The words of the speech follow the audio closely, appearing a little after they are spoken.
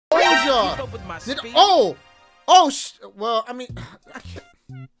ya. Keep up with my speed. Well, I mean,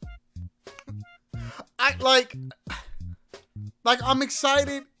 I'm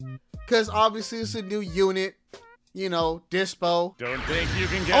excited because obviously it's a new unit, you know, Dispo. Don't think you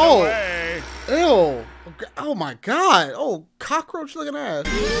can get away. Ew. Oh my God. Oh, cockroach looking ass.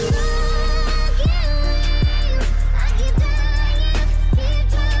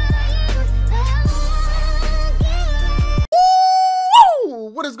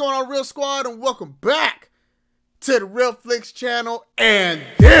 What is going on, Real Squad, and welcome back to the Real Flicks channel. And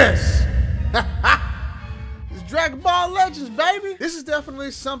this is Dragon Ball Legends, baby. This is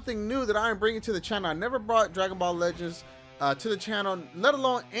definitely something new that I am bringing to the channel. I never brought Dragon Ball Legends to the channel, let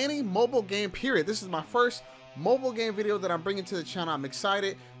alone any mobile game, period. This is my first mobile game video that I'm bringing to the channel. I'm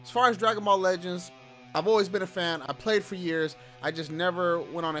excited. As far as Dragon Ball Legends, I've always been a fan. I played for years. I just never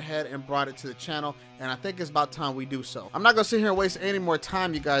went on ahead and brought it to the channel, and I think it's about time we do so. I'm not gonna sit here and waste any more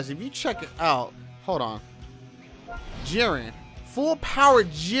time, you guys. If you check it out, hold on. Jiren, full power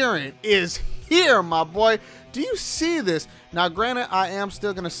Jiren is here, my boy. Do you see this? Now, granted, I am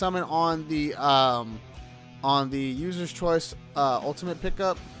still gonna summon on the user's choice ultimate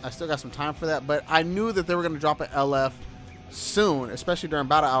pickup. I still got some time for that, but I knew that they were gonna drop an LF soon, especially during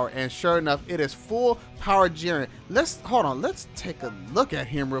battle hour, and sure enough, it is full power Jiren. Hold on, let's take a look at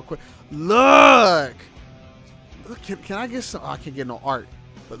him real quick. Look, can I get some? Oh, I can't get no art,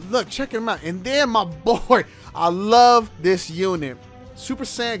 but look, check him out. And then my boy, I love this unit, Super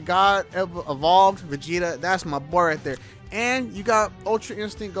Saiyan God evolved Vegeta. That's my boy right there. And you got Ultra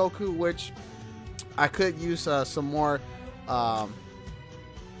Instinct Goku, which I could use some more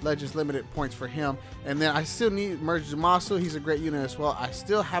Legends Limited points for him. And then I still need Merge Zamasu. He's a great unit as well. I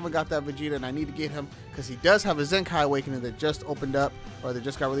still haven't got that Vegeta, and I need to get him because he does have a Zenkai Awakening that just opened up, or that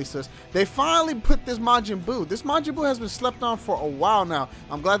just got released to us. They finally put this Majin Buu. This Majin Buu has been slept on for a while now.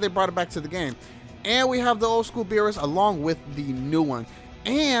 I'm glad they brought it back to the game. And we have the old school Beerus along with the new one.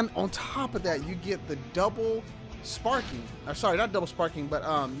 And on top of that, you get the double sparking. Sorry, not double sparking, but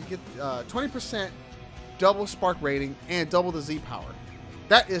you get 20% double spark rating and double the Z power.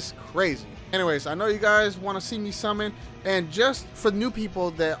 That is crazy. Anyways, I know you guys want to see me summon, and just for new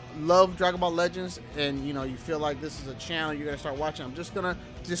people that love Dragon Ball Legends, and you know, you feel like this is a channel you're gonna start watching, I'm just gonna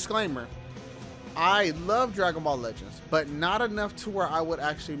disclaimer. I love Dragon Ball Legends, but not enough to where I would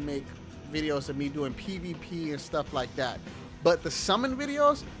actually make videos of me doing PvP and stuff like that. But the summon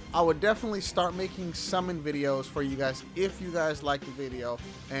videos, I would definitely start making summon videos for you guys if you guys like the video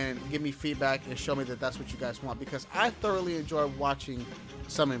and give me feedback and show me that that's what you guys want, because I thoroughly enjoy watching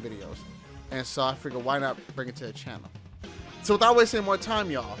summon videos. And so I figured, why not bring it to the channel? So without wasting more time,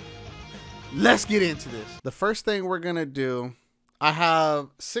 y'all, let's get into this. The first thing we're gonna do, I have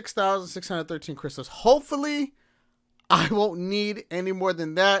 6,613 crystals. Hopefully, I won't need any more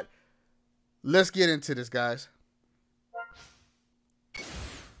than that. Let's get into this, guys.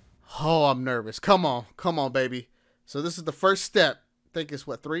 Oh, I'm nervous. Come on, baby. So this is the first step. I think it's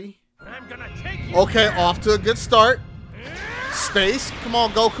what, 3? I'm gonna take you. Okay, off to a good start. Space. Come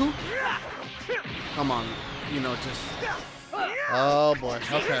on, Goku. Come on. You know, just. Oh boy.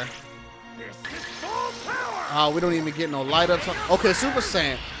 Okay. This is full power. Oh, we don't even get no light ups. Okay, Super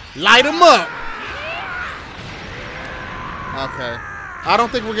Saiyan. Light him up. Okay. I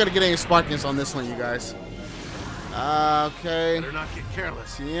don't think we're gonna get any sparkings on this one, you guys. Okay. Better not get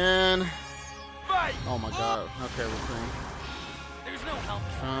careless. Tien. Fight. Oh my God. Okay, we're clean. There's no help.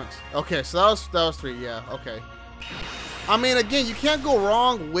 Trunks. Okay, so that was 3. Yeah. Okay. I mean, again, you can't go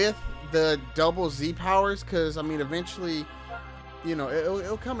wrong with the double Z powers, because I mean, eventually, you know,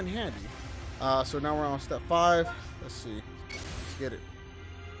 it'll come in handy. So now we're on step 5. Let's see. Let's get it.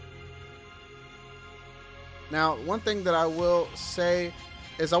 Now, one thing that I will say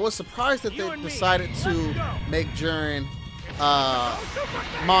is I was surprised that they decided to make Jiren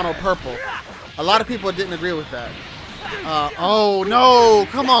mono purple. A lot of people didn't agree with that. Oh no,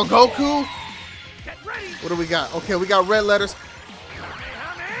 come on, Goku. What do we got? Okay, we got red letters.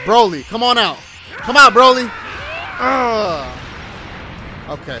 Broly, come on out. Come out, Broly.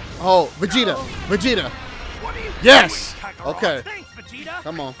 Okay. Oh, Vegeta. Vegeta. Yes. Okay.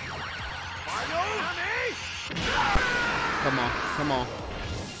 Come on. Come on. Come on.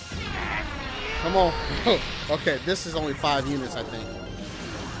 Come on. Okay, this is only 5 units, I think.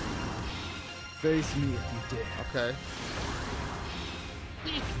 Face me if you dare. Okay.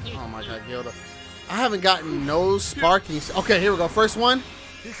 Oh my God, Gilda. I haven't gotten no sparkings. Okay, here we go. First one.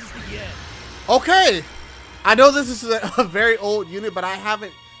 This is the end. Okay. I know this is a very old unit, but I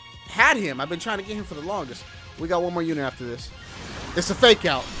haven't had him. I've been trying to get him for the longest. We got one more unit after this. It's a fake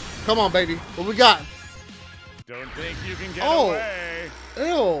out. Come on, baby. What we got? Don't think you can get away.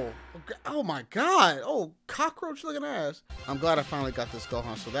 Ew. Oh my god. Oh, cockroach looking ass. I'm glad I finally got this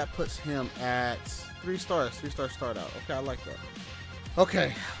Gohan. So that puts him at 3 stars. 3-star start out. Okay, I like that.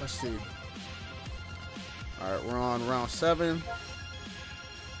 Okay, let's see. All right, we're on round 7.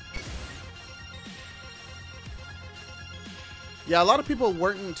 Yeah, a lot of people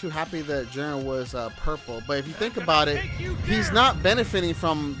weren't too happy that Jiren was purple, but if you think about it, he's not benefiting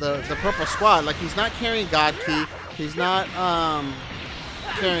from the purple squad. Like, he's not carrying God Key. He's not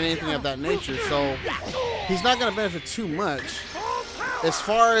carrying anything of that nature, so he's not going to benefit too much. As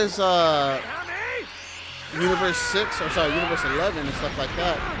far as Universe 6, or sorry, Universe 11 and stuff like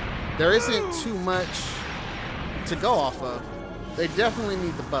that, there isn't too much to go off of. They definitely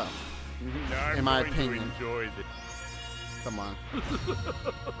need the buff, in my opinion. Come on.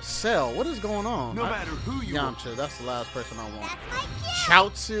 Cell, what is going on? No matter who you are. Yamcha, that's the last person I want.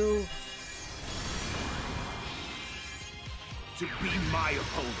 Chaozu. To be my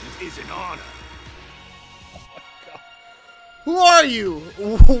opponent is an honor. Who are you?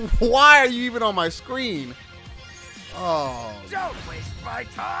 Why are you even on my screen? Oh. Don't waste my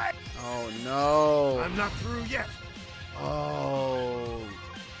time. Oh no. I'm not through yet. Oh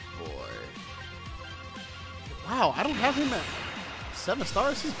boy. Wow, I don't have him at 7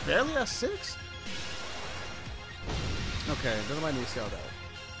 stars. He's barely at 6. Okay, doesn't mind me see all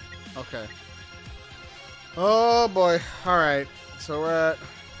that. Okay. Oh boy. All right. So we're at.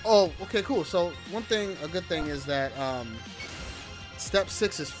 Oh, okay, cool. So one thing, a good thing is that step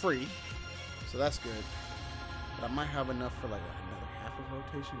 6 is free, so that's good. But I might have enough for like another half of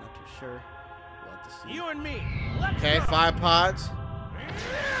rotation. Not too sure. We'll have to see. You and me. Let's Okay, go. 5 pods.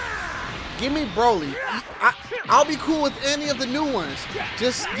 Give me Broly. I'll be cool with any of the new ones.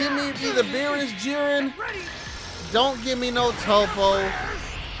 Just give me either Beerus, Jiren. Don't give me no Topo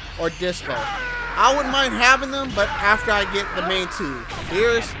or Dispo. I wouldn't mind having them, but after I get the main 2.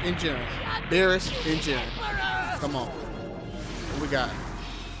 Beerus and Jiren. Beerus and Jiren. Come on. What we got?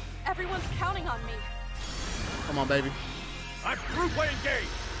 Everyone's counting on me. Come on, baby. I'm through playing games.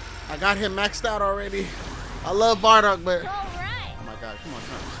 I got him maxed out already. I love Bardock, but... All right. Oh my god, come on,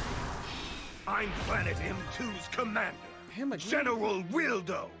 Trunks. I'm Planet M2's commander. Him again? General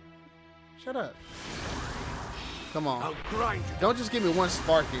Wildo. Shut up. Come on. I'll grind you. Don't just give me one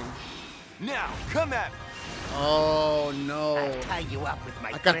sparking. Now, come at me. Oh no. I'll tie you up with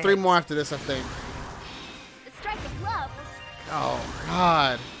my I got 3 more after this, I think. The strike of love was Oh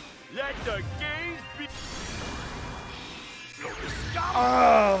god. Let the games be.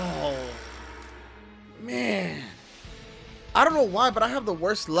 Oh man. I don't know why, but I have the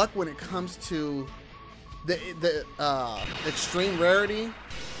worst luck when it comes to the extreme rarity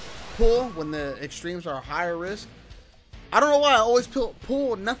pull when the extremes are higher risk. I don't know why I always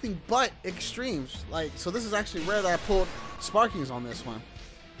pull nothing but extremes. Like, so this is actually rare that I pulled sparkings on this one.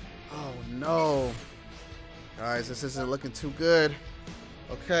 Oh no. Guys, this isn't looking too good.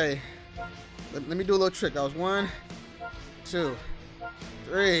 Okay. Let me do a little trick. That was 1, 2,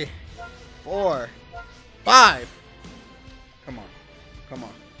 3, 4, 5. Come on. Come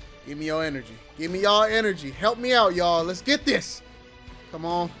on. Give me your energy. Give me y'all energy. Help me out, y'all. Let's get this. Come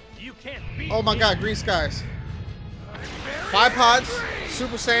on. You can't beat Oh my god, green skies. 5 pods.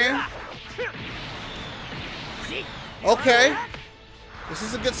 Super Saiyan. Okay. This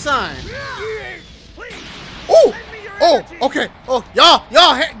is a good sign. Oh! Oh! Okay. Oh, y'all!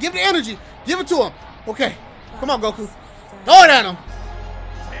 Give the energy. Give it to him. Okay. Come on, Goku. Throw it at him.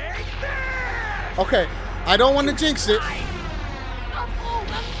 Okay. I don't want to jinx it.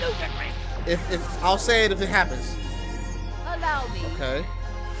 If I'll say it if it happens. allow me. Okay.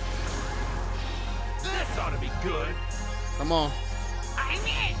 This ought to be good. Come on. I'm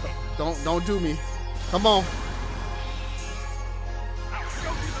in. Don't do me. Come on. I'll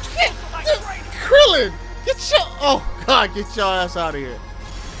show you the results of my training. Krillin! Get your God, get your ass out of here.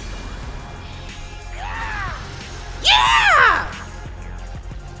 Yeah!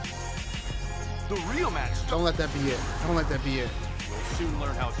 The real match. Don't let that be it. Don't let that be it. We'll soon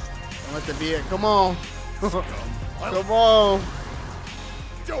learn how. Don't let that be it. Come on. Come on.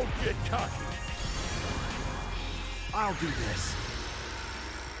 Don't get cocky. I'll do this.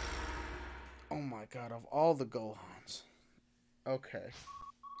 Oh my god, of all the Gohans. Okay.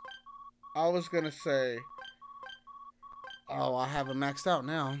 I was gonna say, oh, I have it maxed out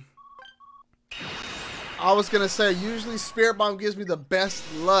now. I was gonna say, usually Spirit Bomb gives me the best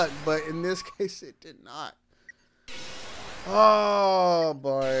luck, but in this case, it did not. Oh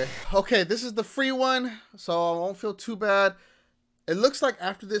boy. Okay, this is the free one, so I won't feel too bad. It looks like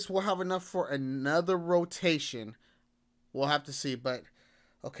after this, we'll have enough for another rotation. We'll have to see, but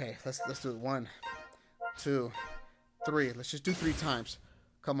okay, let's do it. 1, 2, 3. Let's just do 3 times.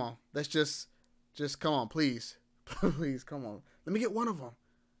 Come on. Let's just come on, please. Please, come on. Let me get one of them.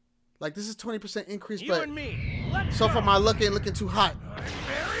 Like, this is 20% increase, You but and me. Let's so go. far my luck ain't looking too hot. I'm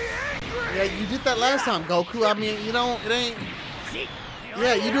very angry. Yeah, you did that last time, Goku. I mean, you don't, it ain't.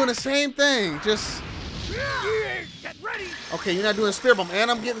 Yeah, you're doing the same thing. Just. Get ready. Okay, you're not doing a spear bomb.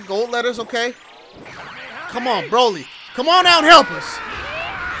 And I'm getting gold letters, okay? Come on, Broly. Come on out and help us.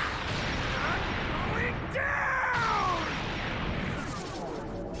 Going down.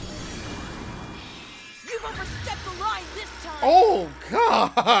 You've overstepped the line this time. Oh,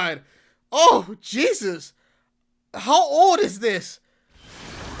 God. Oh, Jesus. How old is this?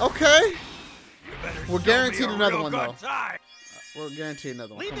 Okay. We're guaranteed another one, though. We're guaranteed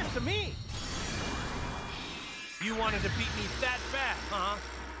another one. Leave Come this on. to me. You wanted to beat me that fast, huh?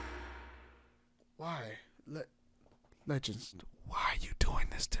 Why? Legends, why are you doing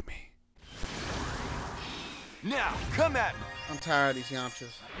this to me? Now, come at me. I'm tired of these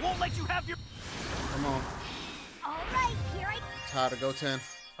Yamchas. Won't let you have your. Come on. All right, here I Tired of Goten.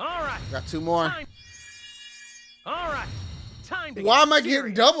 All right. Got 2 more. Time. All right. Time to. Why get am I getting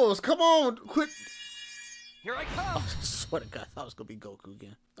serious. doubles? Come on, quit. Here I come. I swear to God, I thought it was going to be Goku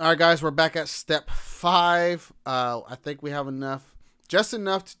again. All right, guys, we're back at step 5. I think we have enough, just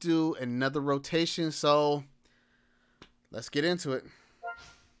enough to do another rotation, so let's get into it.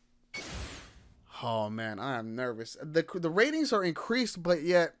 Oh, man, I am nervous. The ratings are increased, but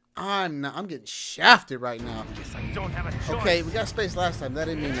yet I'm getting shafted right now. Guess I don't have a choice. Okay, we got space last time. That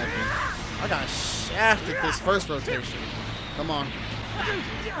didn't mean nothing. I got shafted this first rotation. Come on.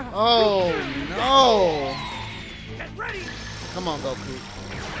 Oh, no. Get ready. Come on, Goku.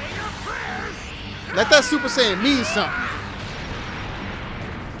 Say your prayers. Let that Super Saiyan mean something.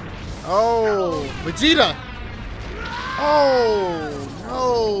 Oh, Vegeta. Oh,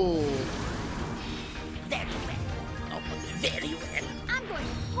 no. Very well. Very well. I'm going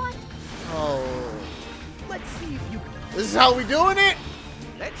to push. Oh. Let's see if you can. This is how we doing it?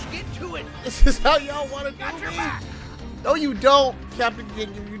 Let's get to it. This is how y'all want to do Got your me? back. No, you don't, Captain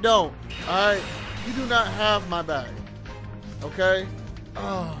King. You don't. All right? You do not have my back. Okay?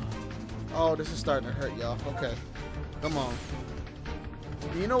 Oh, this is starting to hurt, y'all. Okay. Come on.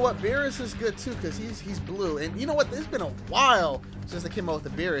 You know what? Beerus is good, too, because he's blue. And you know what? It's been a while since they came out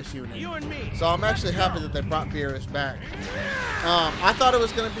with the Beerus unit. You and me. So I'm actually happy that they brought Beerus back. I thought it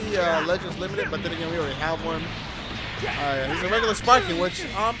was going to be Legends Limited, but then again, we already have one. He's a regular Sparking, which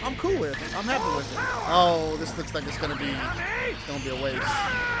I'm cool with. I'm happy with it. Oh, this looks like it's going to be a waste.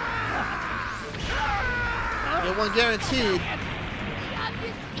 Get one guaranteed.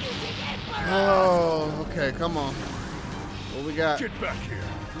 Oh, okay, come on. What we got? Get back here.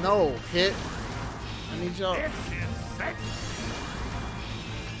 No, hit. I need y'all. This is set.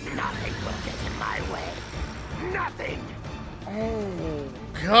 Nothing will get in my way. Nothing. Oh,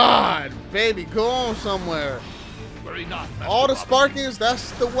 God, baby, go on somewhere. Worry not. All the Sparkings,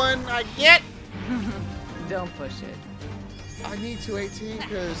 that's the one I get. Don't push it. I need 218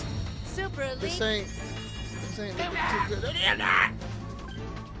 because Super Elite. this ain't looking too good.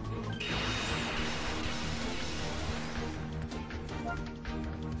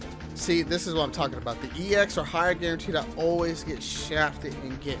 See, this is what I'm talking about. The EX or higher guaranteed, I always get shafted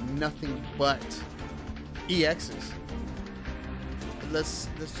and get nothing but EXs. Let's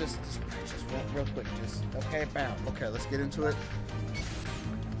just real quick. Just okay, bam. Okay, let's get into it.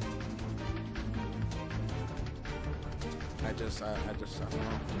 I don't know.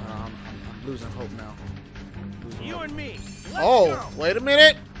 I'm losing hope now. Losing You hope. and me. Let's Oh, go. wait a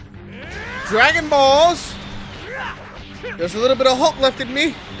minute. Dragon Balls. There's a little bit of hope left in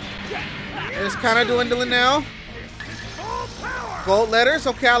me. It's kind of dwindling now. Full power. Gold letters.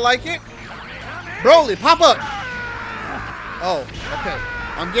 Okay, I like it. Broly, pop up. Oh, okay.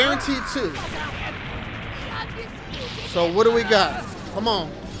 I'm guaranteed 2. So what do we got? Come on.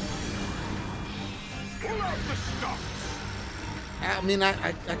 I mean, I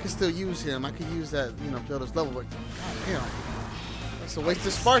can still use him. I could use that, build his level, but damn, that's a waste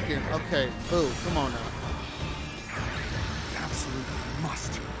of Sparking. Okay, boo, come on now. Absolutely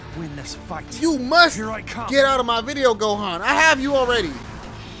must win this fight. You must Here I come. get out of my video, Gohan. I have you already.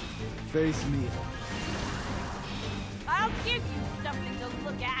 Face me. I'll give you something to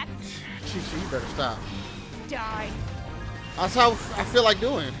look at. Chi-Chi, you better stop. Die. That's how I feel like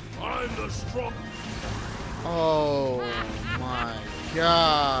doing. I'm the strong. Oh my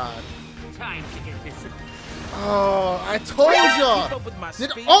God. Time to get this. Oh, I told y'all. Keep up with my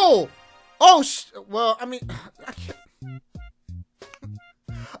speed. Well, I mean, I can't.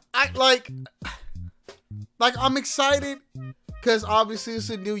 I'm excited because obviously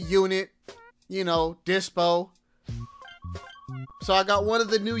it's a new unit, Dispo. So I got one of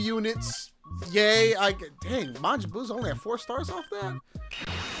the new units. Yay. Dang, Majin Buu's only at 4 stars off that?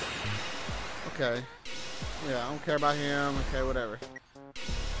 Okay. Yeah, I don't care about him. Okay, whatever.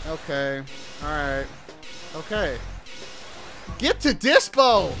 Okay. Alright. Okay. Get to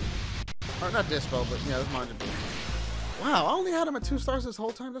Dispo! Or not Dispo, but yeah, that's Majin Buu. Wow, I only had him at 2 stars this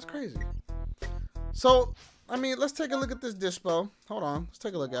whole time. That's crazy. So, I mean, let's take a look at this Dispo. Hold on. Let's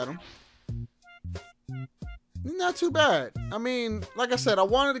take a look at him. Not too bad. I mean, like I said, I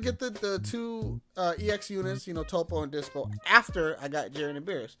wanted to get the 2 EX units, you know, Topo and Dispo, after I got Jiren and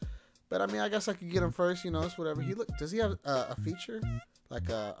Beerus. But I mean, I guess I could get him first, you know, it's whatever. Does he have a feature? Like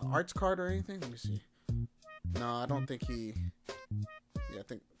a arts card or anything? Let me see. No, I don't think he... Yeah, I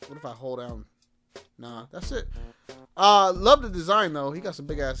think... What if I hold down... Nah, that's it. Love the design, though. He got some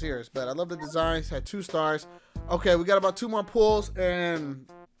big-ass ears. But I love the design. He's had 2 stars. Okay, we got about 2 more pulls, and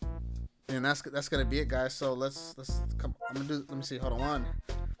that's gonna be it, guys. So let's come. I'm gonna do. Let me see. Hold on.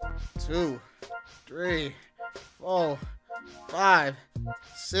 1, 2, 3, 4, 5,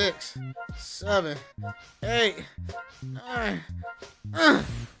 6, 7, 8, 9.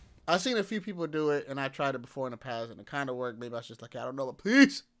 I've seen a few people do it, and I tried it before in the past, and it kind of worked. Maybe I was just like, I don't know, but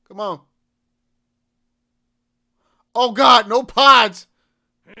please, come on. Oh God, no pods.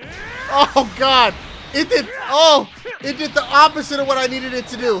 Oh God, it did. Oh, it did the opposite of what I needed it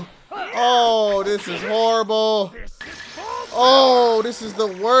to do. Oh, this is horrible. Oh, this is the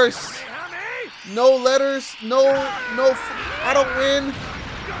worst. No letters, no, I don't win.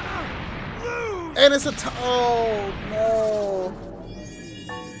 And it's oh no.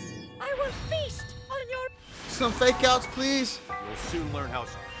 I will feast on your... Some fake outs, please. You'll soon learn how.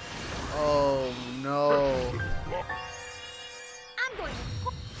 Oh no. I'm going to...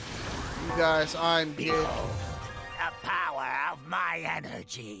 You guys, I'm dead. The power of my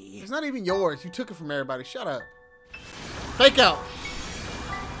energy. It's not even yours. You took it from everybody. Shut up. Fake out.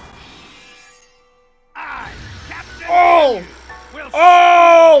 I, Captain Oh! will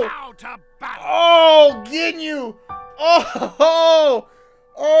Oh! how to battle. Oh, getting you. Oh,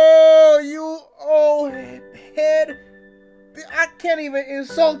 you, head. I can't even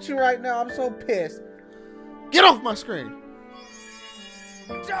insult you right now. I'm so pissed. Get off my screen.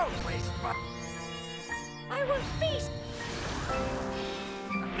 Don't waste my... I will feast.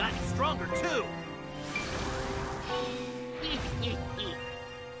 I've gotten stronger too.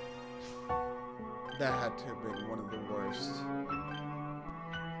 That had to have been one of the worst.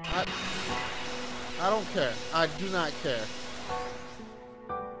 I don't care. I do not care.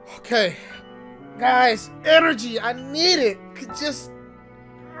 Okay. Guys, energy. I need it. Just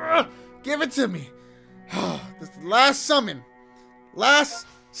give it to me. This is the last summon. Last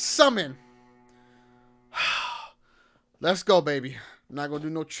summon. Let's go, baby. I'm not going to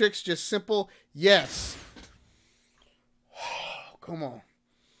do no tricks. Just simple yes. Come on.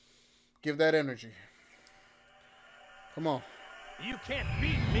 Give that energy. Come on. You can't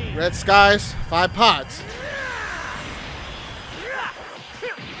beat me. Red skies, 5 pods.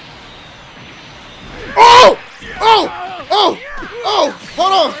 Oh! Oh! Oh! Oh!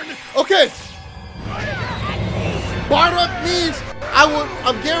 Hold on. Okay. Bardock means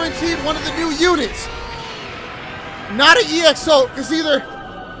I'm guaranteed one of the new units. Not an EXO. It's either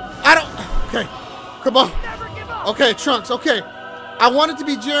okay. Come on. Okay, Trunks. Okay. I want it to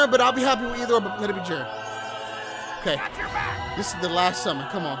be Jiren, but I'll be happy with either, but let it be Jiren. Okay. This is the last summon.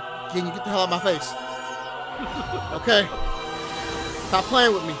 Come on. Can you get the hell out of my face? Okay. Stop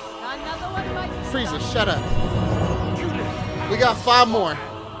playing with me. Another one bites. Frieza, shut up. We got 5 more.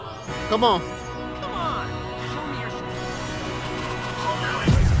 Come on. Come on. Show me your...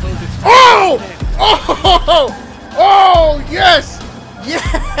 Oh! Oh! Oh, yes!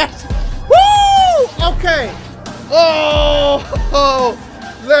 Yes! Woo! Okay. Oh!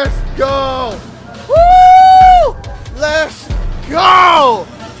 Let's go! Woo! Let's go!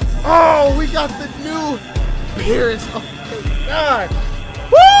 Oh, we got the new Beerus. Oh my God!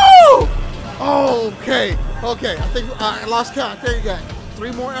 Woo! Oh, okay. Okay. I think I lost count. I think you got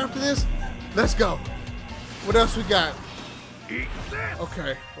 3 more after this. Let's go. What else we got?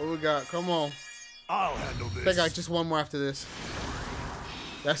 Okay. What we got? Come on. I'll handle this. I think I got just 1 more after this.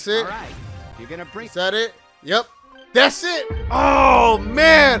 That's it. All right, you're gonna bring. Is that it? Yep. That's it. Oh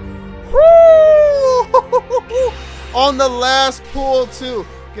man. Woo! On the last pull too.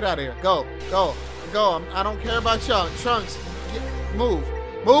 Get out of here. Go. Go. Go. I don't care about y'all. Trunks. Move.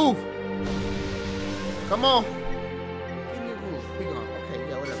 Move. Come on. Give me a move. We gone. Okay.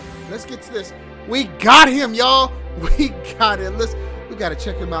 Yeah. Whatever. Let's get to this. We got him, y'all. We got him. We gotta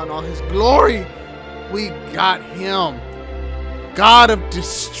check him out in all his glory. We got him. God of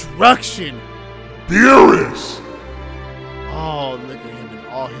Destruction. Beerus. Oh, look at him in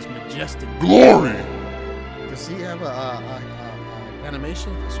all his majestic glory. Does he have a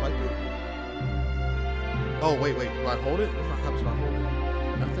animation? If I swipe it? Oh, wait. Do I hold it? What happens if I hold it?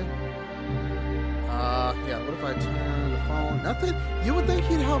 Nothing? Yeah, what if I turn the phone? Nothing? You would think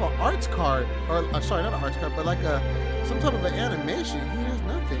he'd have an arts card. Or, sorry, not an arts card, but like some type of an animation. He has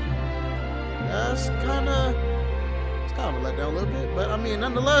nothing. That's kind of a letdown a little bit. But, I mean,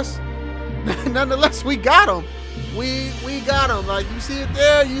 nonetheless, we got him. We got him. Like, you see it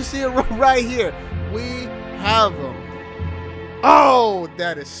there? You see it right here. We have him. Oh,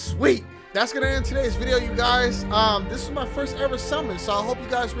 that is sweet. That's gonna end today's video, you guys. This is my first ever summon, so I hope you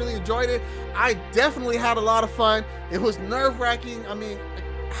guys really enjoyed it. I definitely had a lot of fun. It was nerve-wracking. I mean,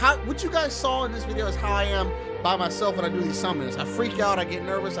 what you guys saw in this video is how I am by myself when I do these summons. I freak out, I get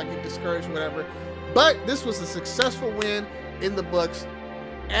nervous, I get discouraged, whatever. But this was a successful win in the books,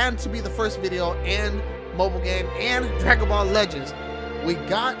 and to be the first video and mobile game and Dragon Ball Legends. We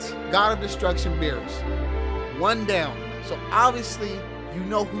got God of Destruction Beerus. One down. So obviously, you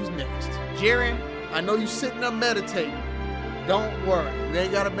know who's next. Jiren, I know you sitting up meditating. Don't worry. You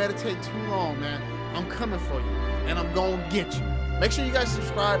ain't got to meditate too long, man. I'm coming for you, and I'm going to get you. Make sure you guys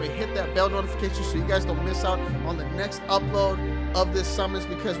subscribe and hit that bell notification so you guys don't miss out on the next upload of this summons,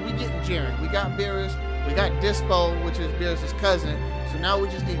 because we getting Jiren. We got Beerus. We got Dispo, which is Beerus' cousin. So now we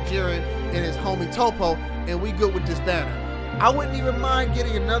just need Jiren and his homie Topo, and we good with this banner. I wouldn't even mind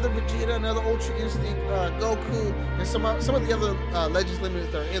getting another Vegeta, another Ultra Instinct, Goku, and some of the other Legends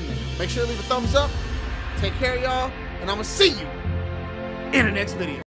Limited that are in there. Make sure to leave a thumbs up. Take care, y'all, and I'm going to see you in the next video.